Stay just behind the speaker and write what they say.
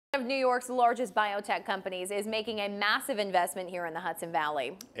One of New York's largest biotech companies is making a massive investment here in the Hudson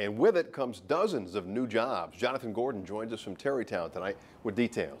Valley. And with it comes dozens of new jobs. Jonathan Gordon joins us from Tarrytown tonight with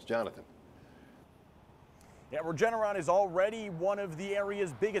details. Jonathan. Yeah, Regeneron is already one of the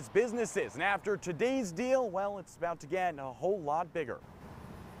area's biggest businesses. And after today's deal, well, it's about to get a whole lot bigger.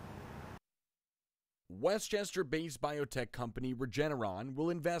 Westchester-based biotech company Regeneron will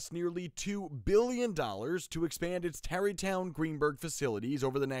invest nearly $2 billion to expand its Tarrytown Greenburgh facilities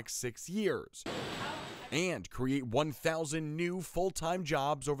over the next 6 years and create 1,000 new full-time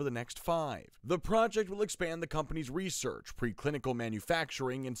jobs over the next 5. The project will expand the company's research, preclinical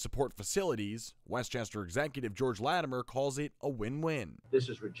manufacturing, and support facilities. Westchester executive George Latimer calls it a win-win. This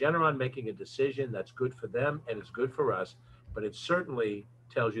is Regeneron making a decision that's good for them and it's good for us, but it certainly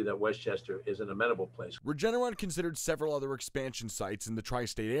tells you that Westchester is an amenable place. Regeneron considered several other expansion sites in the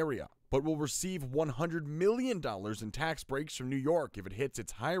tri-state area, but will receive $100 million in tax breaks from New York if it hits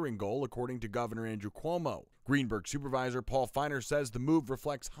its hiring goal, according to Governor Andrew Cuomo. Greenburgh Supervisor Paul Feiner says the move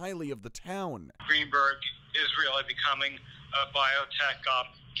reflects highly of the town. Greenburgh is really becoming a biotech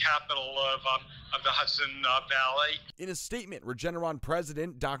capital of the Hudson Valley. In a statement, Regeneron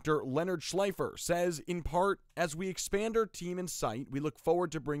President Dr. Leonard Schleifer says, in part, as we expand our team and site, we look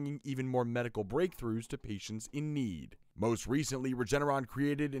forward to bringing even more medical breakthroughs to patients in need. Most recently, Regeneron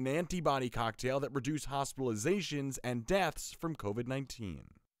created an antibody cocktail that reduced hospitalizations and deaths from COVID-19.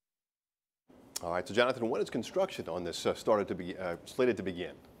 All right, so Jonathan, when is construction on this slated to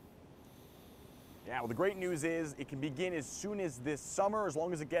begin? Yeah, well, the great news is it can begin as soon as this summer, as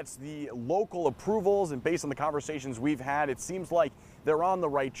long as it gets the local approvals. And based on the conversations we've had, it seems like they're on the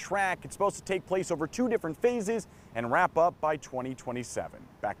right track. It's supposed to take place over 2 different phases and wrap up by 2027.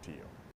 Back to you.